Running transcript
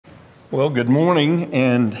Well, good morning,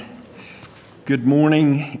 and good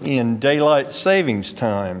morning in daylight savings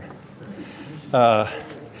time.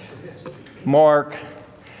 Mark,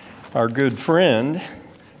 our good friend,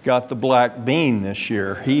 got the black bean this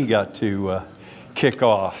year. He got to kick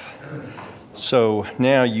off. So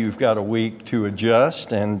now you've got a week to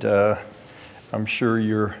adjust, and I'm sure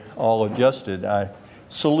you're all adjusted. I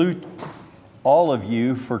salute all of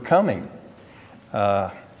you for coming.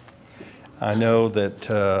 I know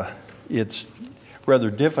that it's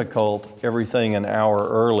rather difficult, everything an hour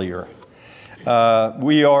earlier.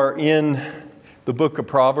 We are in the book of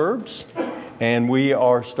Proverbs, and we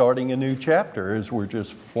are starting a new chapter as we're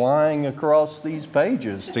just flying across these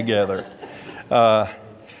pages together.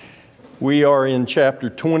 We are in chapter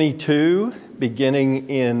 22, beginning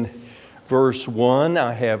in verse 1.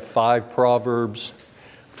 I have 5 Proverbs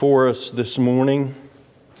for us this morning.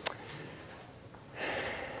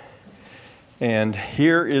 And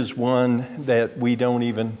here is one that we don't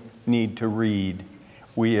even need to read.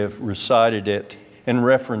 We have recited it and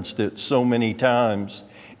referenced it so many times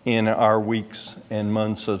in our weeks and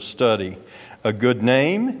months of study. A good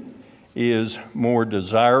name is more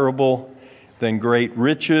desirable than great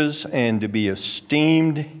riches, and to be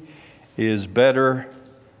esteemed is better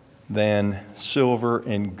than silver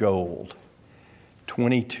and gold.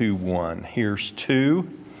 22:1. Here's 2.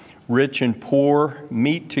 Rich and poor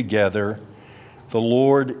meet together. The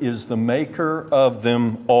Lord is the maker of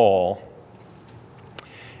them all.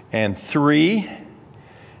 And 3,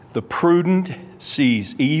 the prudent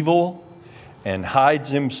sees evil and hides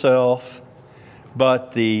himself,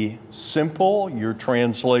 but the simple, your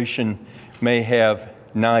translation may have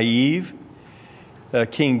naive.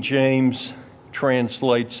 King James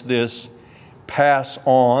translates this pass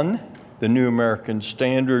on. The New American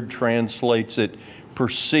Standard translates it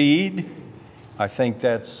proceed. I think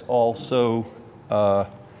that's also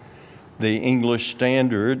the English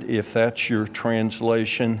Standard, if that's your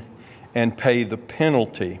translation, and pay the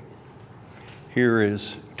penalty. Here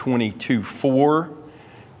is 22:4.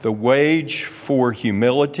 The wage for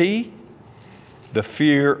humility, the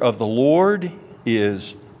fear of the Lord,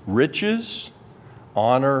 is riches,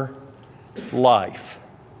 honor, life.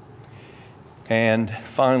 And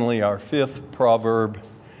finally, our 5th proverb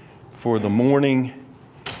for the morning,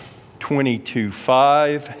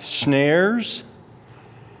 22:5, snares.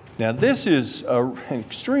 Now, this is an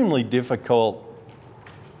extremely difficult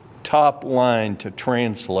top line to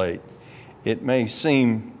translate. It may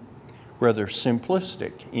seem rather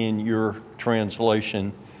simplistic in your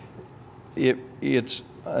translation. It's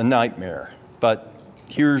a nightmare, but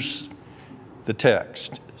here's the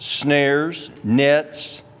text. Snares,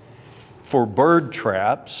 nets for bird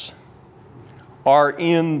traps are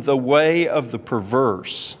in the way of the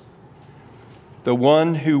perverse. The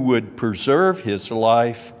one who would preserve his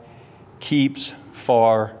life keeps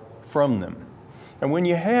far from them. And when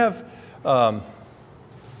you have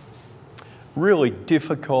really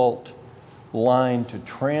difficult line to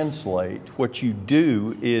translate, what you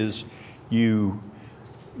do is you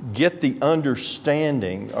get the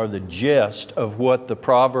understanding or the gist of what the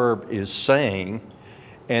proverb is saying,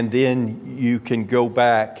 and then you can go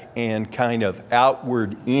back and kind of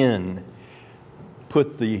outward in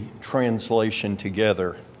put the translation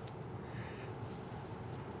together.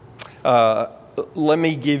 Let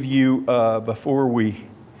me give you, before we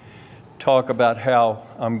talk about how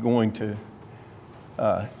I'm going to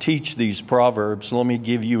teach these Proverbs, let me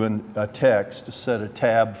give you a text to set a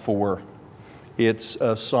tab for. It's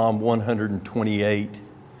Psalm 128.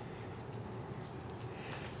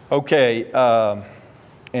 Okay,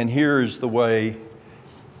 and here's the way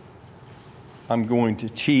I'm going to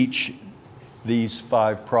teach these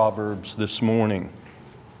 5 Proverbs this morning.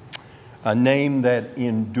 A name that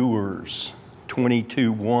endures.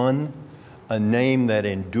 22:1, a name that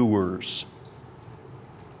endures.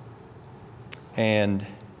 And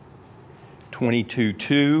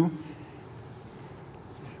 22:2,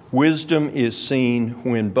 wisdom is seen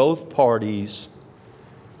when both parties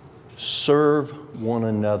serve one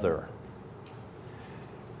another.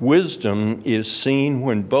 Wisdom is seen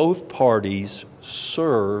when both parties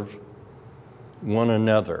serve one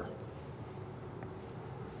another.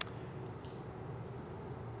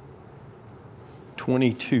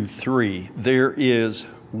 22:3, there is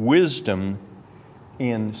wisdom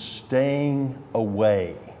in staying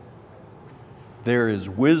away. There is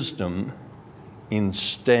wisdom in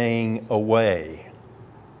staying away.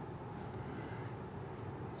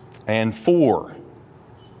 And 4,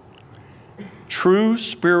 true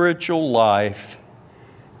spiritual life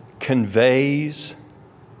conveys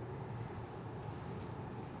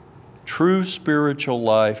True spiritual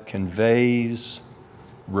life conveys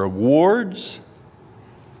rewards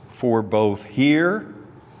for both here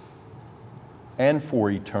and for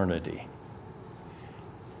eternity.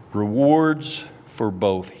 Rewards for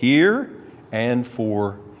both here and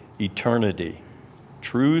for eternity.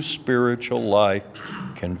 True spiritual life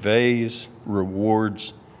conveys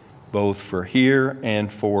rewards both for here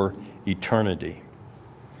and for eternity.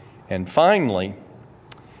 And finally,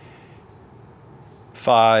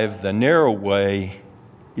 5, the narrow way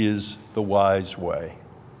is the wise way.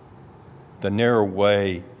 The narrow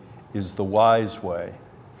way is the wise way.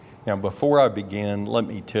 Now, before I begin, let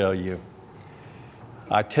me tell you,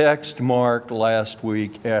 I texted Mark last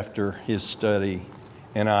week after his study,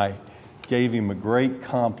 and I gave him a great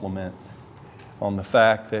compliment on the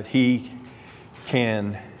fact that he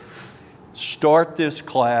can start this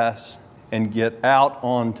class and get out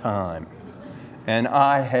on time. And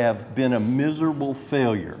I have been a miserable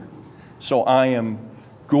failure. So I am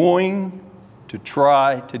going to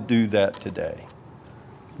try to do that today.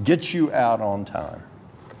 Get you out on time.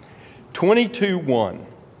 22:1.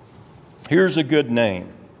 Here's a good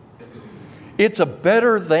name. It's a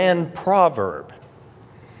better than proverb.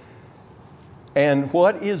 And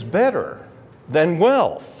what is better than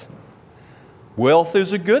wealth? Wealth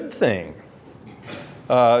is a good thing.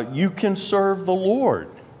 You can serve the Lord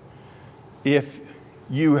if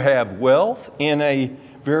you have wealth in a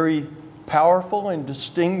very powerful and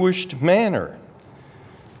distinguished manner.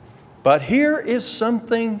 But here is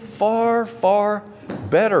something far, far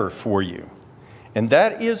better for you, and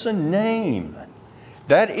that is a name.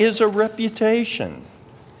 That is a reputation.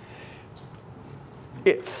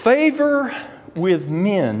 Favor with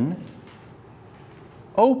men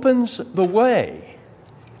opens the way,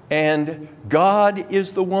 and God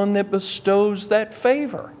is the one that bestows that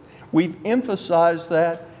favor. We've emphasized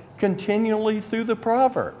that continually through the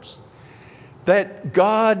Proverbs, that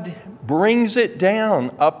God brings it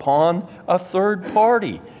down upon a third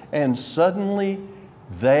party, and suddenly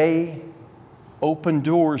they open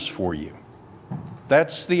doors for you.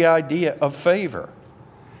 That's the idea of favor.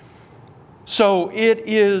 So it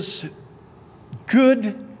is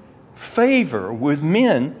good favor with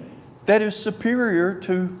men that is superior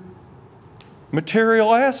to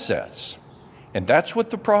material assets. And that's what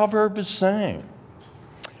the proverb is saying.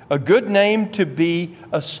 A good name to be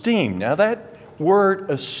esteemed. Now that word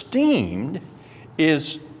esteemed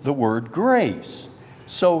is the word grace.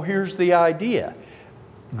 So here's the idea.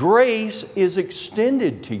 Grace is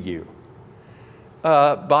extended to you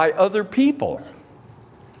by other people.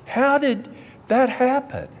 How did that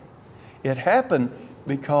happen? It happened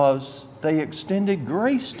because they extended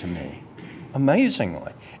grace to me,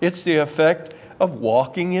 amazingly. It's the effect of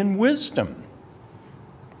walking in wisdom.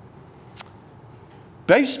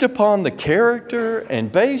 Based upon the character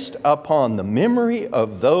and based upon the memory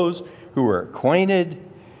of those who are acquainted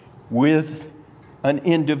with an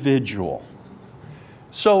individual.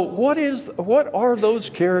 So what are those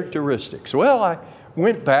characteristics? Well, I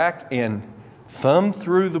went back and thumbed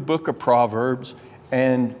through the book of Proverbs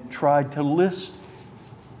and tried to list,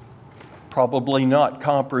 probably not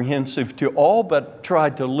comprehensive to all, but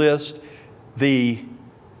tried to list the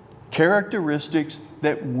characteristics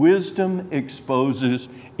that wisdom exposes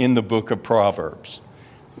in the book of Proverbs.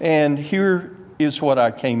 And here is what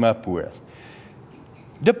I came up with.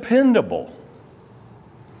 Dependable,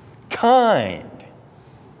 kind,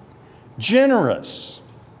 generous,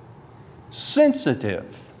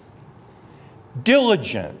 sensitive,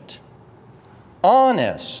 diligent,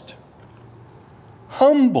 honest,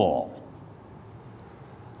 humble,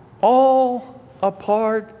 all a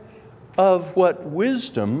part of what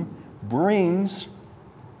wisdom brings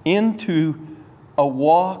into a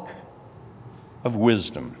walk of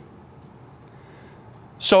wisdom.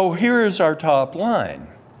 So here is our top line.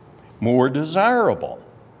 More desirable.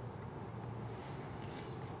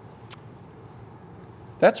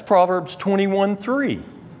 That's Proverbs 21:3.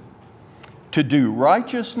 To do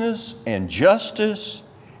righteousness and justice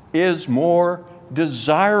is more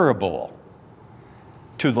desirable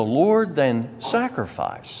to the Lord than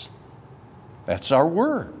sacrifice. That's our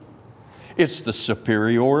word. It's the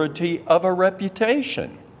superiority of a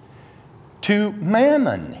reputation to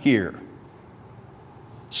mammon here.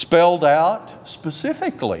 Spelled out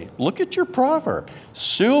specifically. Look at your proverb.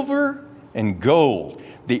 Silver and gold,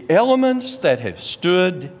 the elements that have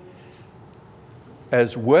stood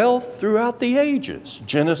as wealth throughout the ages.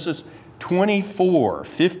 Genesis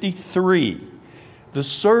 24:53. The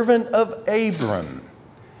servant of Abram,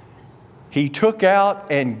 he took out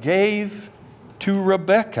and gave to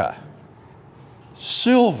Rebekah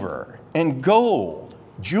silver and gold,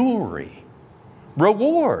 jewelry,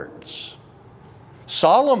 rewards.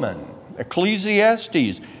 Solomon,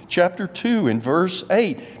 Ecclesiastes chapter 2 and verse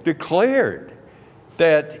 8 declared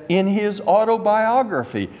that in his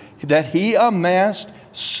autobiography that he amassed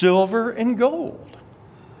silver and gold.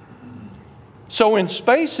 So in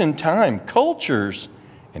space and time, cultures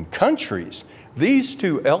and countries, these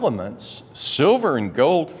two elements, silver and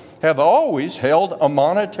gold, have always held a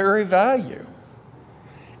monetary value.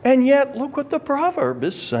 And yet, look what the proverb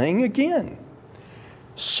is saying again.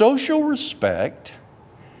 Social respect,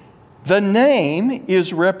 the name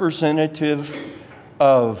is representative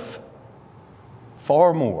of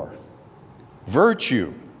far more.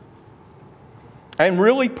 Virtue, and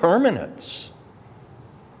really permanence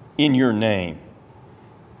in your name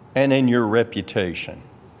and in your reputation.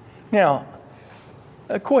 Now,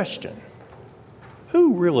 a question.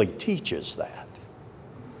 Who really teaches that?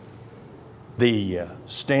 The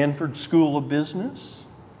Stanford School of Business?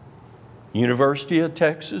 University of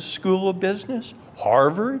Texas School of Business?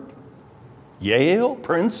 Harvard? Yale?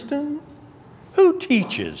 Princeton? Who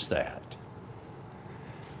teaches that?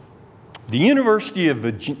 The University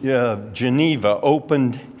of Geneva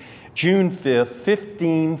opened June 5th,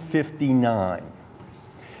 1559.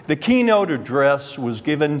 The keynote address was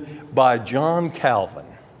given by John Calvin.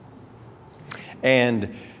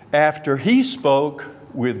 And after he spoke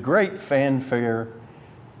with great fanfare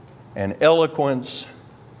and eloquence,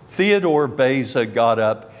 Theodore Beza got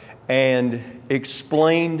up and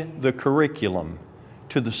explained the curriculum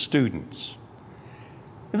to the students.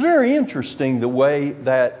 It's very interesting the way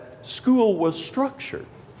that school was structured.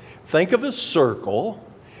 Think of a circle,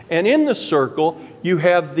 and in the circle you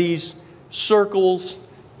have these circles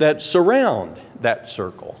that surround that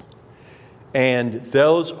circle. And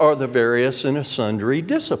those are the various and sundry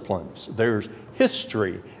disciplines. There's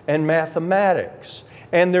history and mathematics,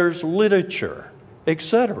 and there's literature,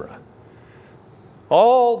 etc.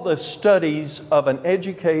 All the studies of an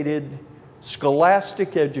educated,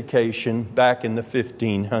 scholastic education back in the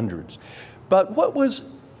 1500s. But what was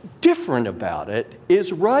different about it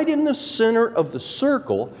is right in the center of the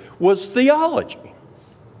circle was theology.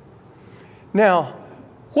 Now,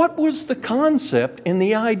 what was the concept and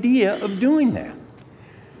the idea of doing that?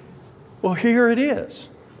 Well, here it is.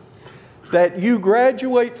 That you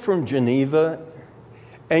graduate from Geneva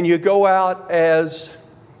and you go out as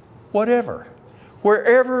whatever,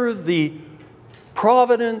 wherever the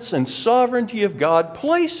providence and sovereignty of God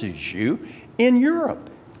places you in Europe.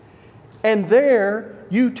 And there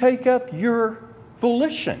you take up your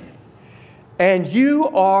volition and you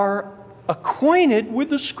are acquainted with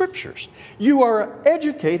the Scriptures. You are an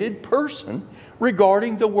educated person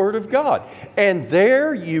regarding the Word of God. And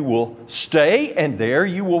there you will stay, and there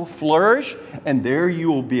you will flourish, and there you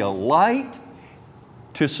will be a light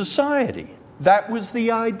to society. That was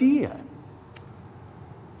the idea.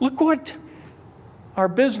 Look what our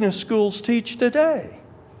business schools teach today.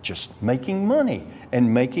 Just making money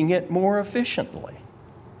and making it more efficiently.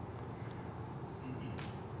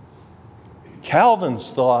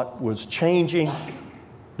 Calvin's thought was changing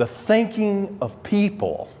the thinking of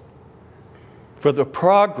people for the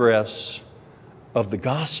progress of the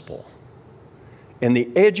gospel. And the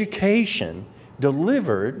education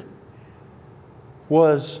delivered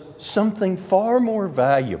was something far more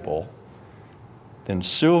valuable than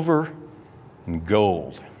silver and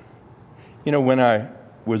gold. You know, when I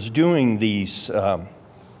was doing these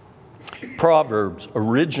Proverbs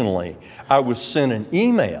originally, I was sent an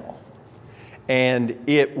email. And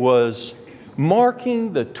it was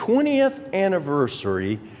marking the 20th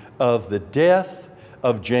anniversary of the death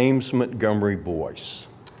of James Montgomery Boyce.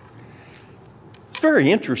 It's very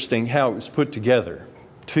interesting how it was put together.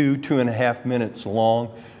 2.5 minutes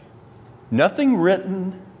long. Nothing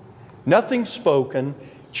written, nothing spoken,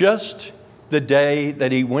 just the day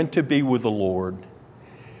that he went to be with the Lord.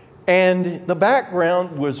 And the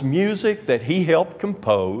background was music that he helped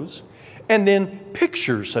compose, and then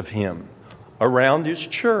pictures of him around his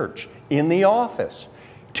church, in the office,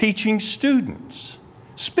 teaching students,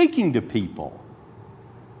 speaking to people,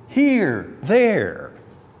 here, there.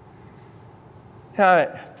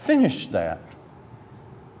 I finished that,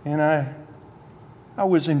 and I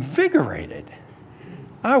was invigorated.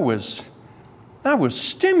 I was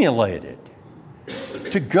stimulated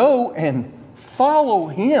to go and follow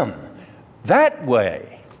him that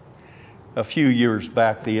way. A few years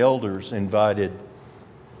back, the elders invited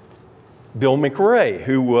Bill McRae,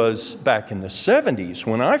 who was back in the 70s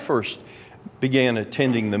when I first began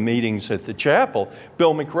attending the meetings at the chapel.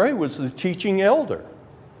 Bill McRae was the teaching elder.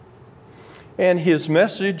 And his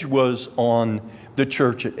message was on the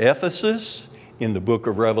church at Ephesus in the book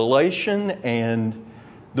of Revelation and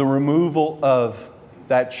the removal of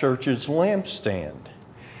that church's lampstand.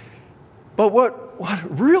 But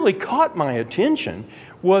what really caught my attention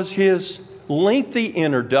was his lengthy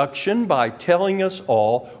introduction by telling us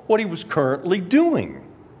all what he was currently doing.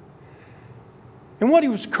 And what he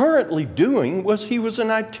was currently doing was he was an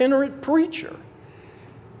itinerant preacher.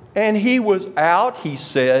 And he was out, he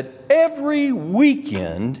said, every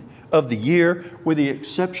weekend of the year with the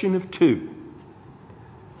exception of two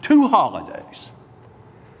holidays.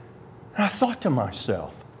 And I thought to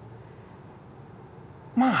myself,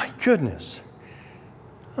 my goodness,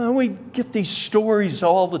 we get these stories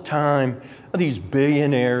all the time of these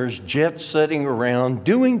billionaires jet-setting around,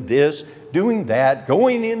 doing this, doing that,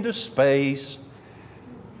 going into space.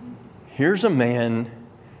 Here's a man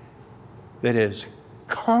that is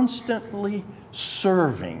constantly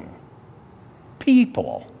serving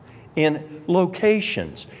people in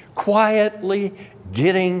locations, quietly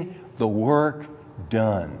getting the work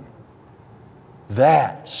done.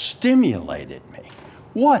 That stimulated me.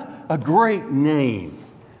 What a great name,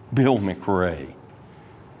 Bill McRae.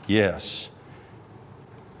 Yes.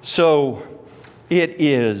 So it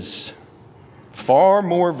is far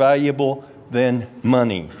more valuable than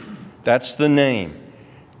money. That's the name.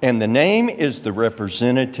 And the name is the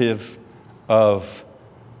representative of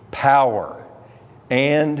power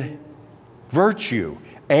and virtue.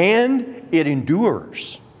 And it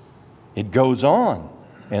endures. It goes on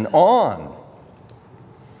and on.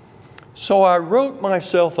 So I wrote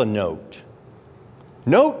myself a note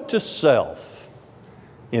to self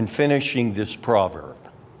in finishing this proverb.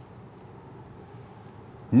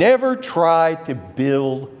 Never try to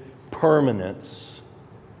build permanence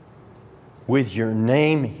with your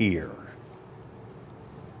name here.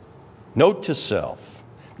 Note to self.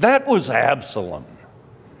 That was Absalom.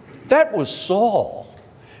 That was Saul.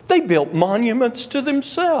 They built monuments to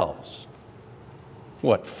themselves.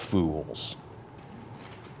 What fools.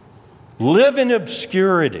 Live in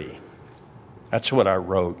obscurity. That's what I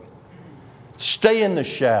wrote. Stay in the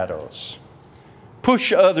shadows.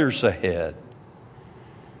 Push others ahead.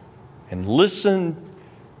 And listen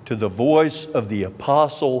to the voice of the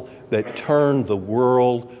apostle that turned the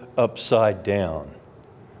world upside down.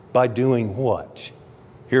 By doing what?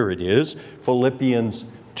 Here it is, Philippians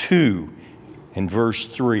 2 and verse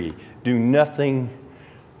 3. Do nothing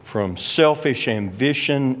from selfish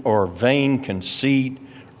ambition or vain conceit.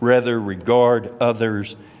 Rather, regard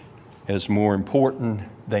others as more important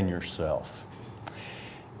than yourself.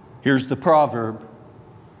 Here's the proverb.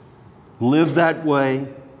 Live that way.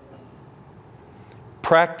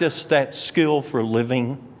 Practice that skill for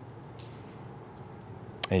living.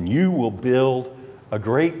 And you will build a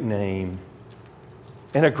great name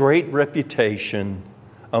and a great reputation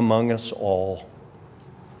among us all.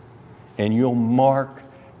 And you'll mark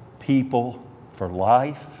people for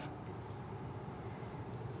life.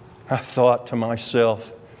 I thought to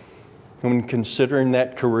myself, when considering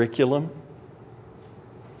that curriculum,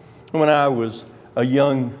 when I was a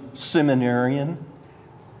young seminarian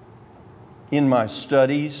in my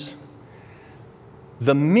studies,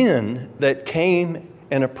 the men that came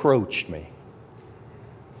and approached me,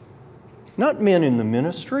 not men in the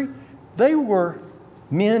ministry, they were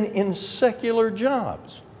men in secular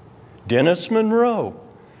jobs. Dennis Monroe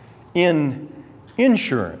in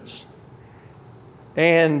insurance,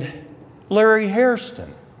 and Larry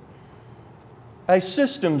Hairston, a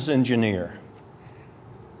systems engineer.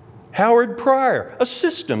 Howard Pryor, a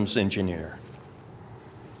systems engineer.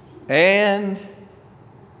 And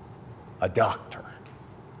a doctor,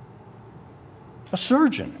 a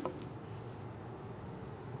surgeon,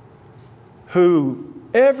 who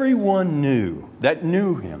everyone knew that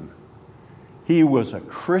knew him. He was a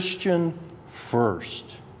Christian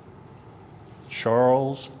first.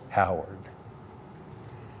 Charles Howard.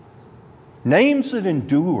 Names that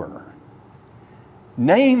endure,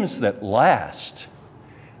 names that last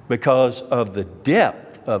because of the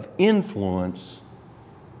depth of influence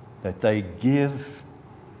that they give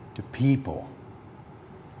to people.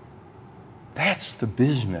 That's the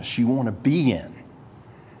business you want to be in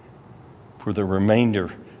for the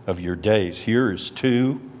remainder of your days. Here is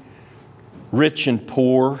 2. Rich and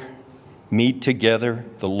poor meet together.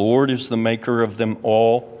 The Lord is the maker of them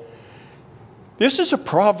all. This is a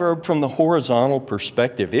proverb from the horizontal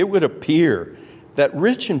perspective. It would appear that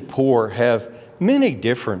rich and poor have many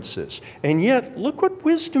differences. And yet, look what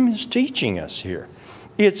wisdom is teaching us here.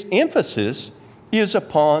 Its emphasis is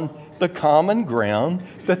upon the common ground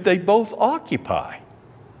that they both occupy.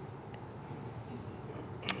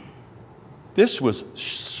 This was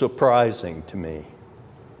surprising to me.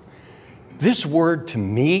 This word to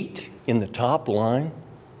meet in the top line,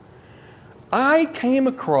 I came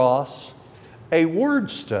across a word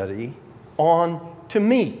study on to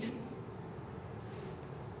meet.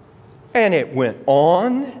 And it went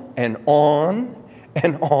on and on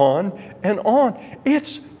and on and on.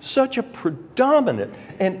 It's such a predominant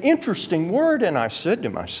and interesting word. And I said to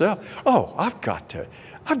myself, oh, I've got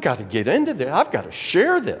to get into this. I've got to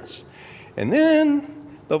share this. And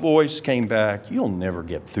then the voice came back, you'll never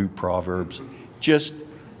get through Proverbs. Just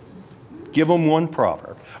give them one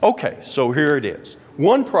proverb. Okay, so here it is.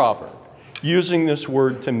 One proverb using this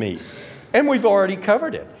word to meet. And we've already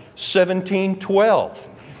covered it. 17:12.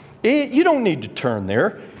 You don't need to turn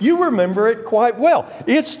there. You remember it quite well.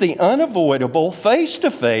 It's the unavoidable,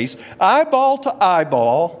 face-to-face,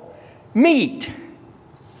 eyeball-to-eyeball meet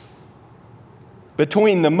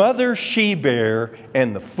between the mother she-bear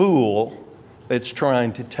and the fool that's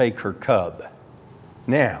trying to take her cub.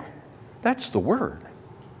 Now, that's the word.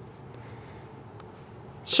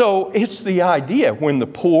 So it's the idea when the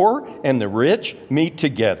poor and the rich meet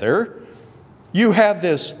together, you have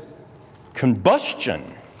this combustion,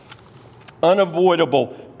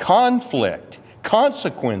 unavoidable conflict,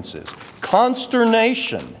 consequences,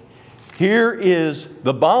 consternation. Here is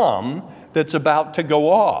the bomb that's about to go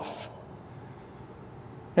off.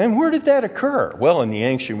 And where did that occur? Well, in the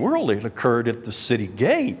ancient world, it occurred at the city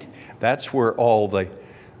gate. That's where all the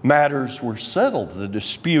matters were settled, the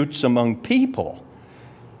disputes among people.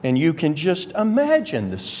 And you can just imagine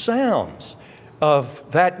the sounds of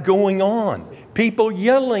that going on. People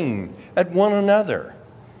yelling at one another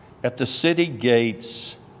at the city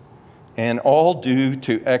gates, and all due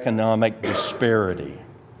to economic disparity.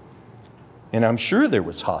 And I'm sure there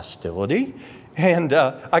was hostility. And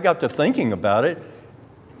I got to thinking about it.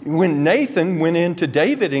 When Nathan went in to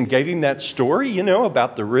David and gave him that story, you know,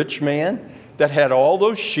 about the rich man that had all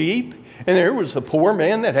those sheep, and there was the poor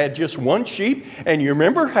man that had just one sheep, and you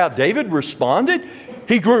remember how David responded?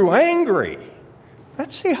 He grew angry.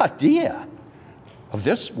 That's the idea of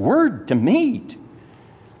this word to meet.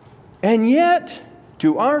 And yet,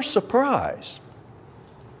 to our surprise,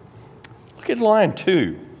 look at line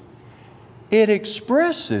 2. It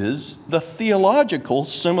expresses the theological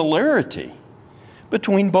similarity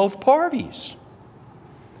between both parties.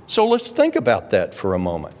 So let's think about that for a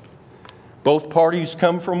moment. Both parties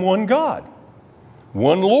come from one God,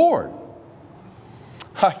 one Lord.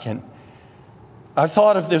 I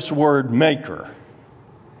thought of this word maker.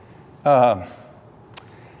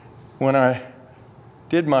 When I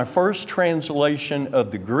did my first translation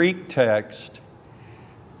of the Greek text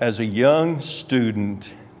as a young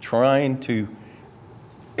student trying to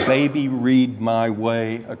maybe read my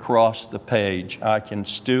way across the page, I can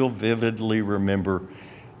still vividly remember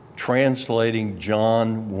translating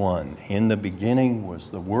John 1. In the beginning was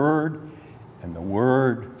the Word, and the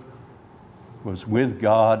Word was with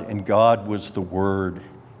God, and God was the Word.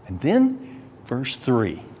 And then verse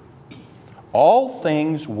 3, all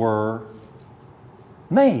things were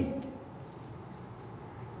made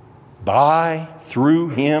by, through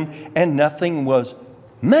him, and nothing was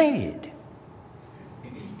made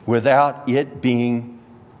without it being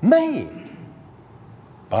made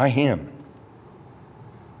by him.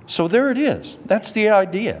 So there it is. That's the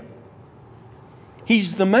idea.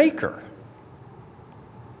 He's the maker.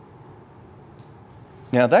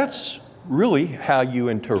 Now that's really how you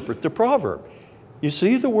interpret the proverb. You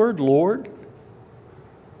see the word Lord?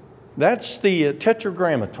 That's the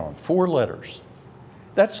tetragrammaton, 4 letters.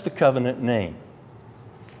 That's the covenant name.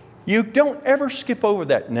 You don't ever skip over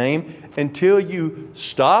that name until you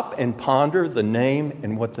stop and ponder the name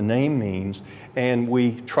and what the name means. And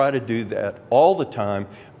we try to do that all the time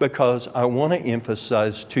because I want to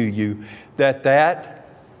emphasize to you that that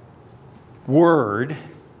word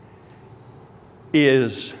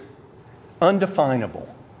is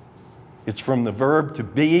undefinable. It's from the verb to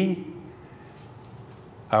be.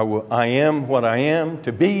 I am what I am,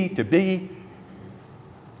 to be.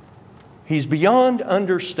 He's beyond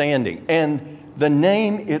understanding, and the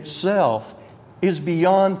name itself is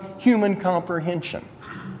beyond human comprehension.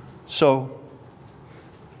 So,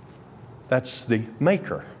 that's the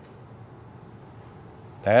maker.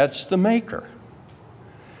 That's the maker.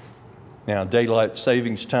 Now, daylight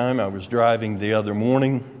savings time, I was driving the other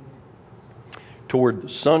morning toward the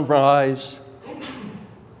sunrise,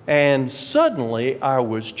 and suddenly I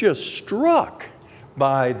was just struck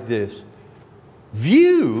by this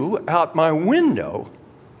view out my window.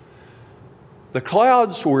 The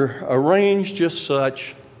clouds were arranged just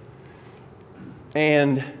such,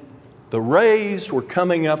 and the rays were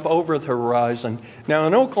coming up over the horizon. Now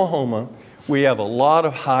in Oklahoma, we have a lot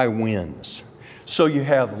of high winds, so you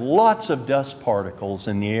have lots of dust particles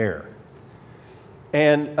in the air.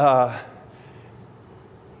 And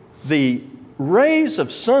the rays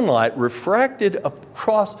of sunlight refracted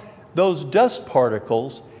across those dust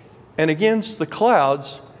particles, and against the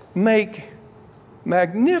clouds make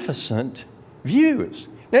magnificent views.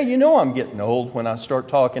 Now, you know I'm getting old when I start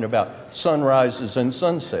talking about sunrises and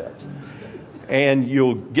sunsets. And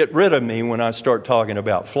you'll get rid of me when I start talking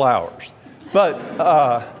about flowers. But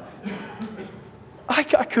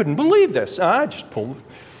I couldn't believe this. I just pulled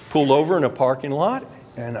over in a parking lot,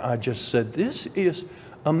 and I just said, this is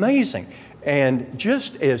amazing. And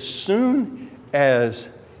just as soon as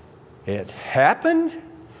it happened,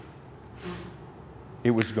 it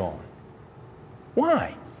was gone.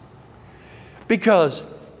 Why? Because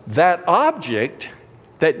that object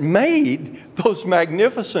that made those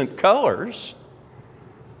magnificent colors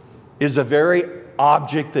is the very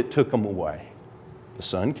object that took them away. The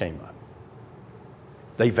sun came up.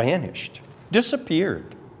 They vanished,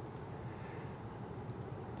 disappeared.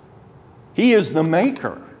 He is the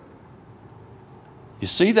maker. You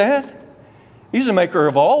see that? He's the maker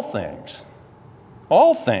of all things.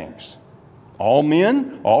 All things. All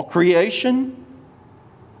men, all creation.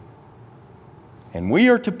 And we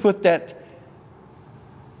are to put that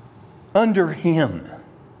under Him.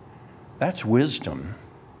 That's wisdom.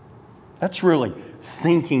 That's really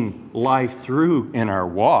thinking life through in our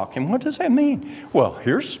walk. And what does that mean? Well,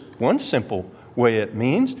 here's one simple way it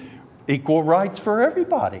means: equal rights for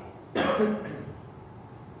everybody.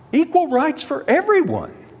 Equal rights for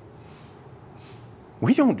everyone.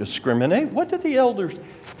 We don't discriminate. What do the elders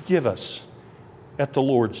give us at the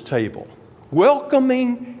Lord's table?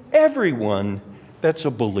 Welcoming everyone that's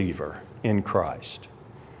a believer in Christ.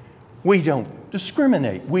 We don't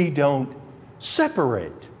discriminate. We don't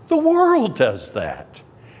separate. The world does that.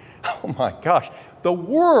 Oh my gosh. The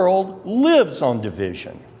world lives on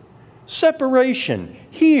division, separation,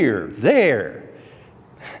 here, there.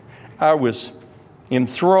 I was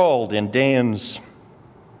enthralled in Dan's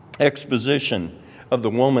exposition of the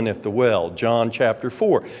woman at the well, John chapter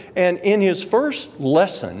 4. And in his first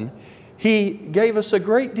lesson, he gave us a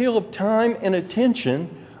great deal of time and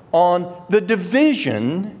attention on the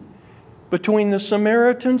division between the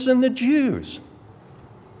Samaritans and the Jews.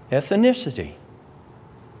 Ethnicity.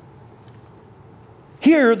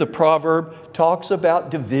 Here, the proverb talks about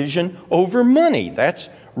division over money. That's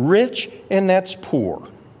rich and that's poor.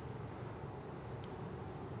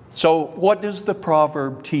 So, what does the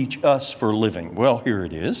proverb teach us for living? Well, here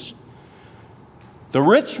it is. The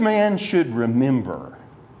rich man should remember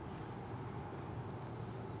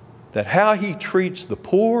that how he treats the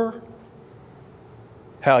poor,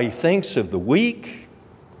 how he thinks of the weak,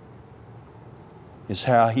 is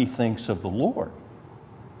how he thinks of the Lord,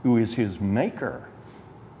 who is his maker,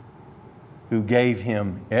 who gave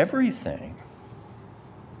him everything.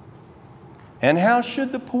 And how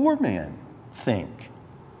should the poor man think?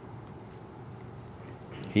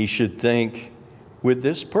 He should think with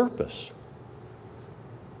this purpose,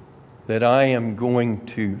 that I am going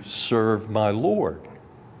to serve my Lord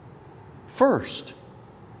first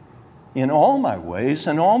in all my ways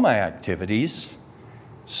and all my activities.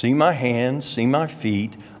 See my hands, see my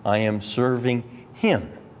feet. I am serving Him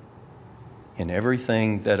in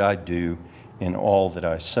everything that I do, in all that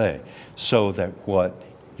I say. So that what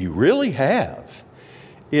you really have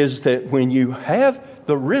is that when you have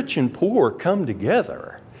the rich and poor come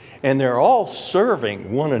together and they're all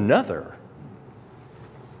serving one another,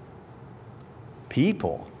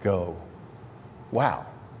 people go, wow,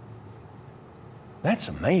 that's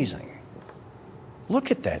amazing.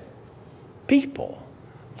 Look at that people.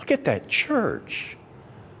 Look at that church.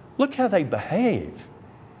 Look how they behave.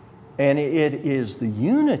 And it is the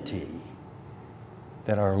unity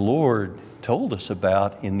that our Lord told us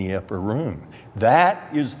about in the upper room.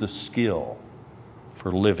 That is the skill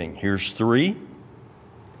for living. Here's 3.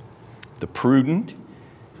 The prudent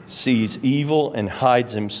sees evil and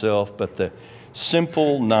hides himself, but the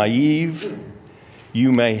simple, naive,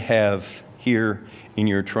 you may have here in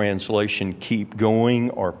your translation, keep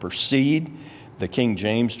going or proceed. The King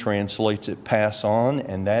James translates it pass on,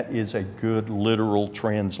 and that is a good literal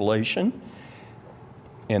translation,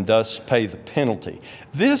 and thus pay the penalty.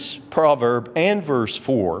 This proverb and verse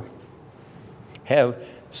 4 have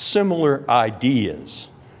similar ideas.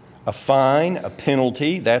 A fine, a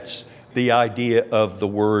penalty, that's the idea of the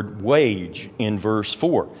word wage in verse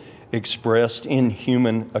 4, expressed in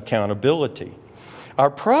human accountability. Our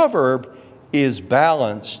proverb is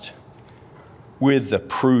balanced with the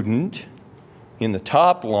prudent in the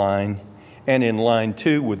top line, and in line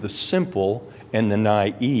 2 with the simple and the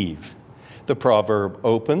naive. The proverb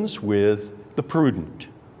opens with the prudent,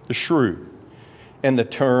 the shrewd, and the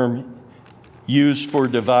term used for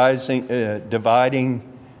dividing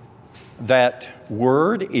that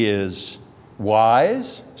word is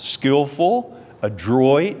wise, skillful,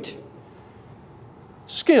 adroit,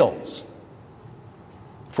 skills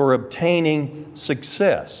for obtaining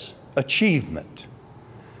success, achievement.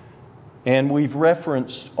 And we've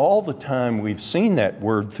referenced all the time we've seen that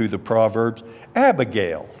word through the Proverbs,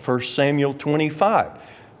 Abigail, 1 Samuel 25,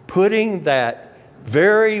 putting that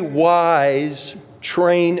very wise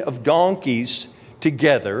train of donkeys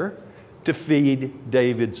together to feed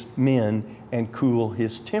David's men and cool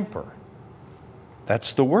his temper.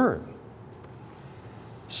 That's the word.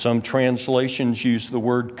 Some translations use the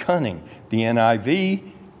word cunning. The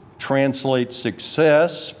NIV translates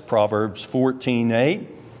success, Proverbs 14:8,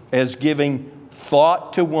 as giving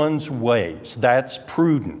thought to one's ways. That's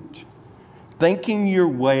prudent. Thinking your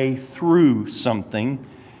way through something,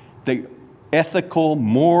 the ethical,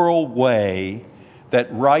 moral way that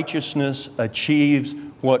righteousness achieves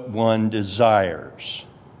what one desires.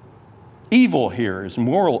 Evil here is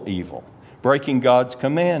moral evil, breaking God's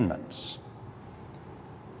commandments.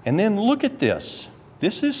 And then look at this.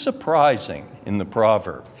 This is surprising in the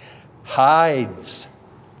proverb. Hides.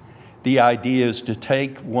 The idea is to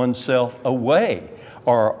take oneself away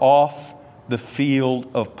or off the field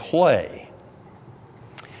of play.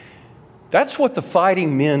 That's what the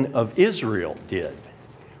fighting men of Israel did.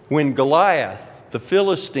 When Goliath, the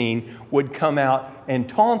Philistine, would come out and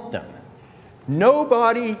taunt them,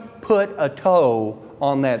 nobody put a toe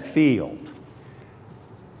on that field.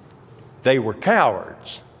 They were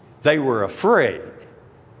cowards. They were afraid.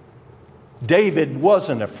 David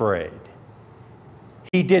wasn't afraid.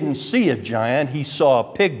 He didn't see a giant, he saw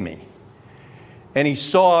a pygmy. And he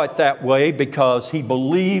saw it that way because he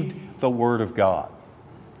believed the Word of God.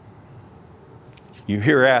 You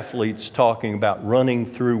hear athletes talking about running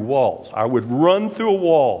through walls. I would run through a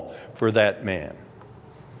wall for that man.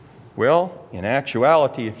 Well, in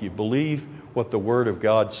actuality, if you believe what the Word of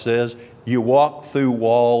God says, you walk through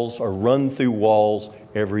walls or run through walls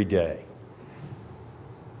every day.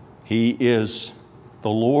 He is the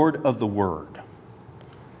Lord of the Word.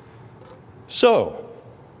 So,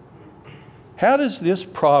 how does this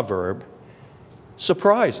proverb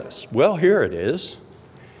surprise us? Well, here it is.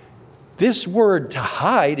 This word to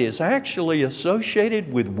hide is actually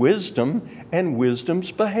associated with wisdom and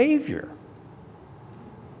wisdom's behavior.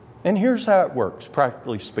 And here's how it works,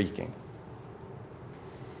 practically speaking.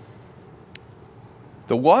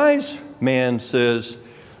 The wise man says,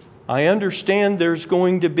 I understand there's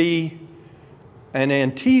going to be an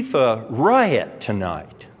Antifa riot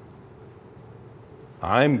tonight.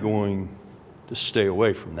 I'm going to stay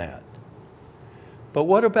away from that. But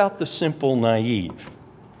what about the simple naive?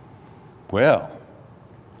 Well,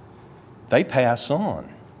 they pass on.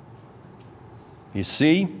 You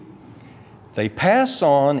see, they pass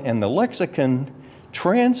on, and the lexicon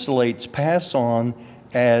translates pass on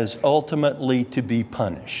as ultimately to be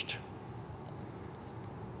punished.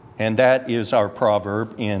 And that is our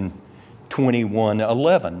proverb in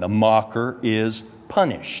 21:11. The mocker is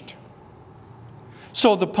punished.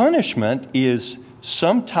 So the punishment is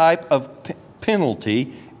some type of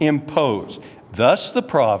penalty imposed. Thus the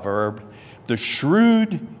proverb, the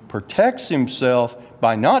shrewd protects himself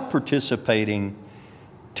by not participating,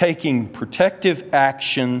 taking protective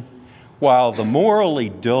action, while the morally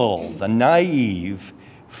dull, the naive,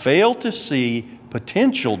 fail to see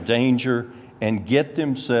potential danger and get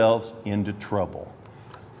themselves into trouble.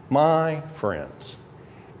 My friends,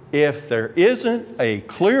 if there isn't a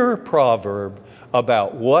clearer proverb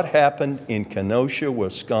about what happened in Kenosha,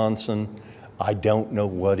 Wisconsin, I don't know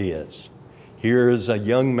what is. Here is a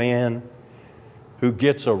young man who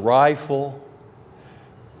gets a rifle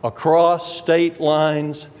across state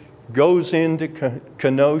lines, goes into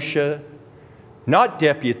Kenosha, not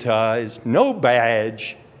deputized, no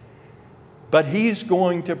badge, but he's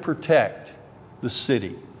going to protect the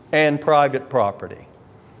city and private property.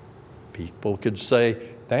 People could say,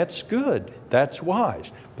 that's good, that's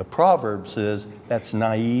wise. The proverb says that's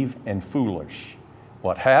naive and foolish.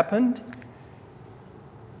 What happened?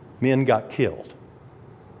 Men got killed.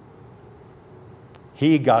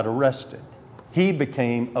 He got arrested. He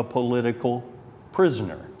became a political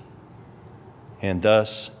prisoner. And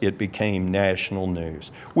thus it became national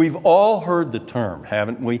news. We've all heard the term,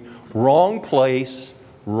 haven't we? Wrong place,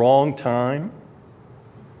 wrong time.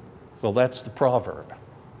 Well, that's the proverb.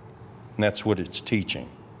 And that's what it's teaching.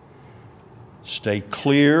 Stay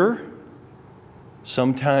clear.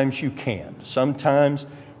 Sometimes you can't. Sometimes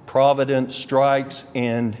providence strikes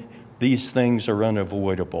and these things are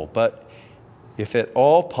unavoidable. But if at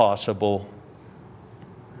all possible,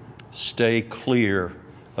 stay clear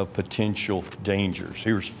of potential dangers.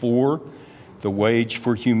 Here's 4. The wage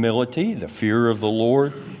for humility, the fear of the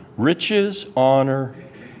Lord, riches, honor,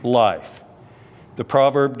 life. The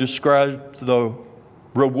proverb describes the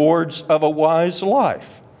Rewards of a wise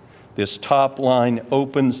life. This top line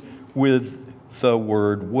opens with the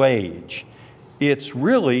word wage. It's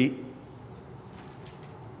really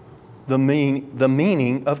the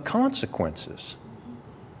meaning of consequences.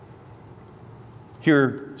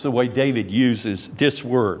 Here's the way David uses this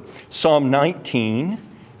word. Psalm 19,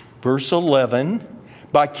 verse 11.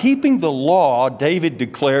 By keeping the law, David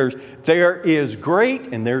declares, there is great,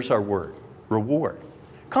 and there's our word, reward,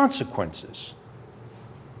 consequences.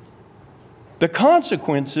 The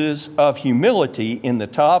consequences of humility in the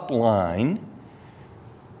top line.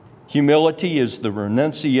 Humility is the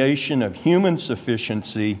renunciation of human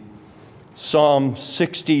sufficiency. Psalm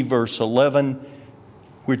 60, verse 11,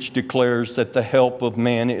 which declares that the help of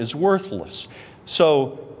man is worthless.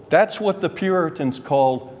 So that's what the Puritans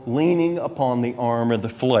called leaning upon the arm of the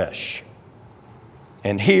flesh.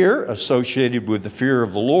 And here, associated with the fear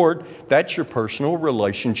of the Lord, that's your personal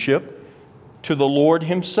relationship to the Lord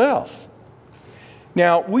Himself.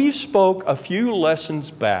 Now, we spoke a few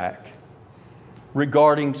lessons back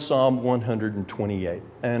regarding Psalm 128,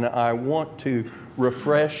 and I want to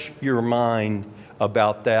refresh your mind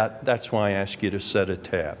about that. That's why I ask you to set a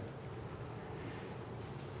tab.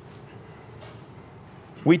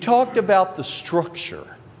 We talked about the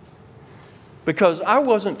structure because I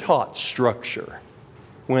wasn't taught structure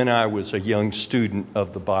when I was a young student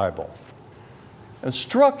of the Bible. And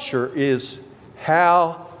structure is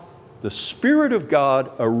how the Spirit of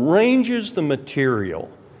God arranges the material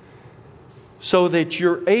so that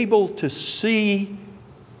you're able to see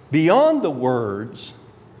beyond the words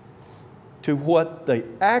to what the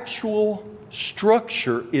actual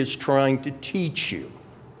structure is trying to teach you.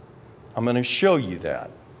 I'm going to show you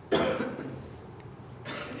that.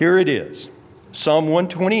 Here it is, Psalm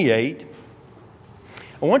 128.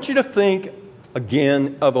 I want you to think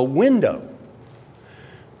again of a window.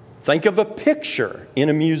 Think of a picture in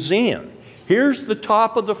a museum. Here's the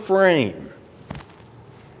top of the frame,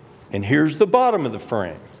 and here's the bottom of the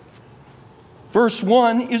frame. Verse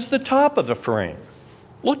 1 is the top of the frame.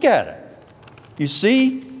 Look at it. You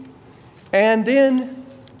see? And then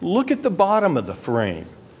look at the bottom of the frame.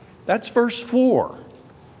 That's verse 4.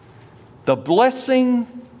 The blessing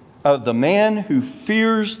of the man who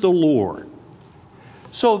fears the Lord.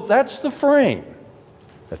 So that's the frame,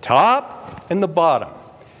 the top and the bottom.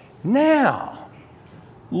 Now,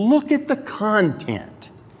 look at the content,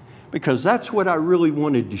 because that's what I really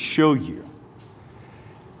wanted to show you.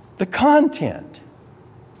 The content.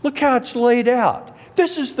 Look how it's laid out.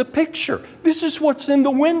 This is the picture. This is what's in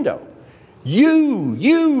the window. You,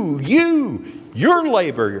 your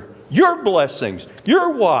labor, your blessings,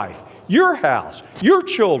 your wife, your house, your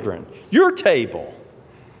children, your table.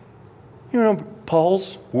 You know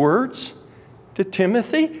Paul's words to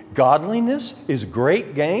Timothy, godliness is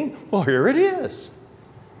great gain. Well, here it is.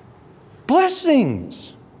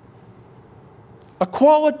 Blessings. A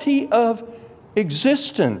quality of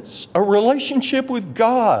existence, a relationship with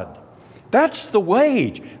God. That's the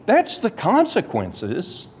wage. That's the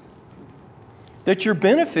consequences that you're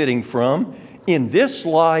benefiting from in this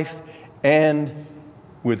life, and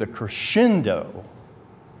with a crescendo,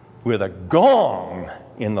 with a gong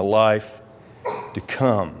in the life to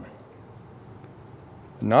come.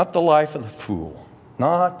 Not the life of the fool.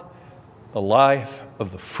 Not the life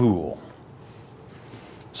of the fool.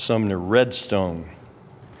 Sumner Redstone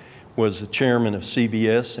was the chairman of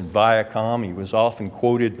CBS and Viacom. He was often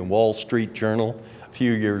quoted in the Wall Street Journal a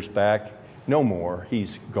few years back. No more.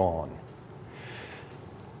 He's gone.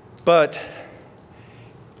 But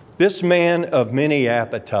this man of many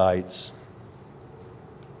appetites,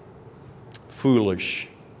 foolish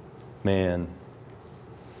man.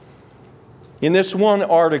 In this one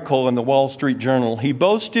article in the Wall Street Journal, he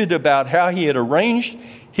boasted about how he had arranged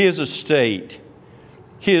his estate,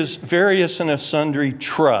 his various and sundry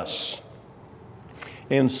trusts,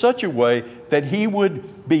 in such a way that he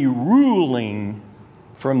would be ruling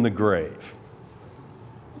from the grave.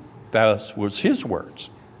 That was his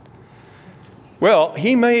words. Well,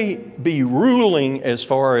 he may be ruling as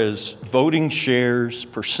far as voting shares,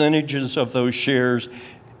 percentages of those shares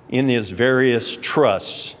in his various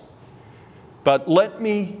trusts. But let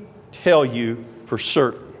me tell you for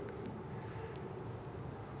certain,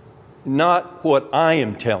 not what I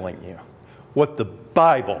am telling you, what the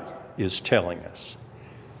Bible is telling us.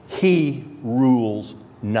 He rules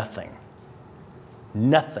nothing.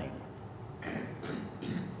 Nothing.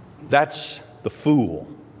 That's the fool.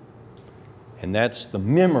 And that's the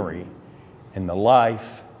memory and the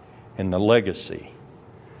life and the legacy.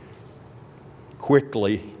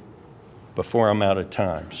 Quickly, before I'm out of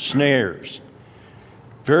time. Snares.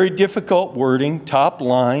 Very difficult wording, top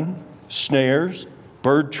line, snares,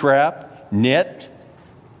 bird trap, net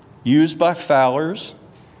used by fowlers.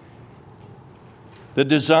 The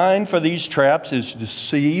design for these traps is to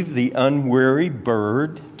deceive the unwary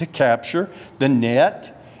bird to capture. The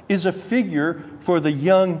net is a figure for the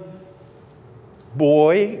young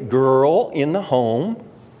boy, girl in the home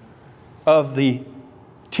of the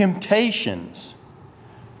temptations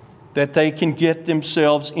that they can get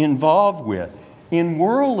themselves involved with in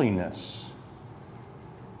worldliness.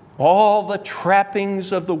 All the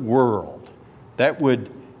trappings of the world that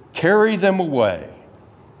would carry them away.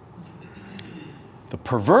 The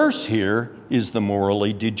perverse here is the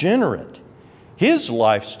morally degenerate. His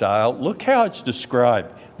lifestyle, look how it's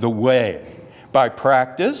described, the way. By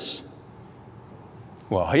practice,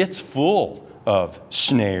 well, it's full of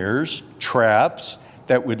snares, traps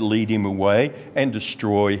that would lead him away and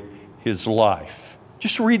destroy his life.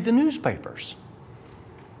 Just read the newspapers.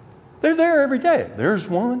 They're there every day. There's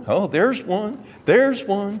one. Oh, there's one. There's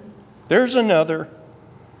one. There's another.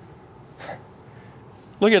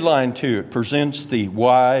 Look at line 2. It presents the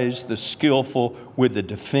wise, the skillful with the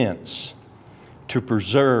defense to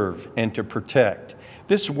preserve and to protect.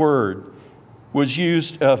 This word was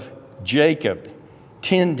used of Jacob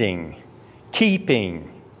tending,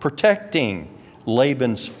 keeping, protecting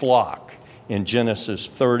Laban's flock in Genesis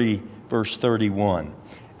 30, verse 31.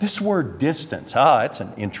 This word distance, it's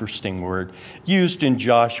an interesting word, used in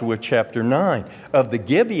Joshua chapter 9 of the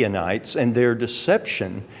Gibeonites and their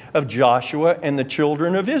deception of Joshua and the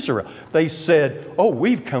children of Israel. They said, oh,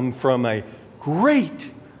 we've come from a great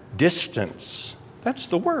distance. That's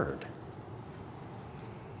the word.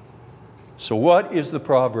 So what is the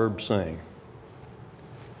proverb saying?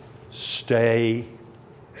 Stay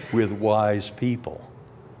with wise people.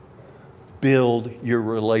 Build your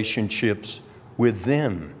relationships with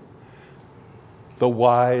them. The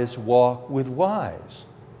wise walk with wise.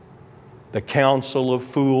 The counsel of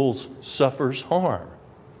fools suffers harm.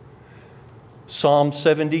 Psalm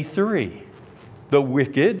 73. The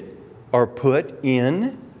wicked are put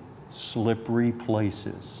in slippery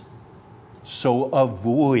places. So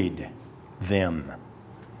avoid them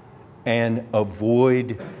and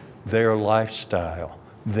avoid their lifestyle,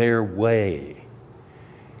 their way.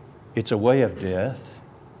 It's a way of death.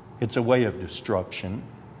 It's a way of destruction.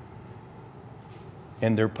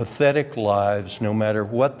 And their pathetic lives, no matter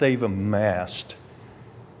what they've amassed,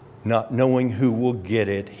 not knowing who will get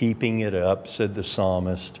it, heaping it up, said the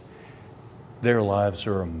psalmist, their lives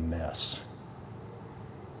are a mess.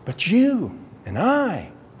 But you and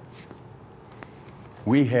I,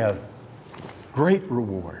 we have great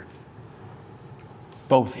reward,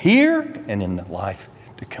 both here and in the life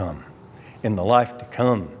to come. In the life to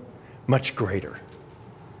come, much greater,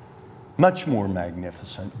 much more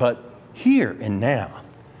magnificent. But here and now,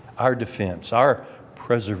 our defense, our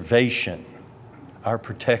preservation, our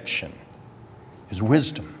protection is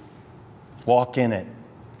wisdom. Walk in it,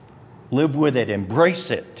 live with it,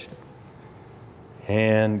 embrace it.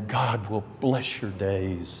 And God will bless your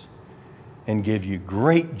days and give you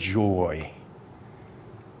great joy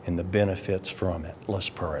and the benefits from it. Let's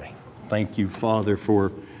pray. Thank you, Father,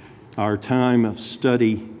 for our time of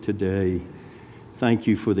study today. Thank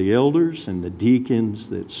you for the elders and the deacons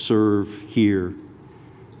that serve here,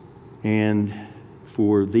 and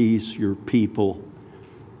for these, your people,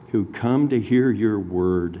 who come to hear your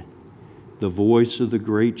word, the voice of the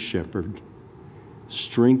great shepherd.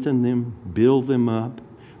 Strengthen them, build them up,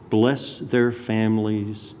 bless their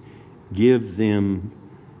families, give them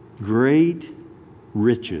great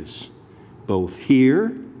riches, both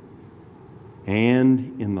here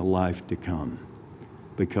and in the life to come,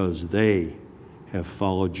 because they have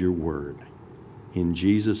followed your word. In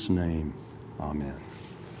Jesus' name, amen.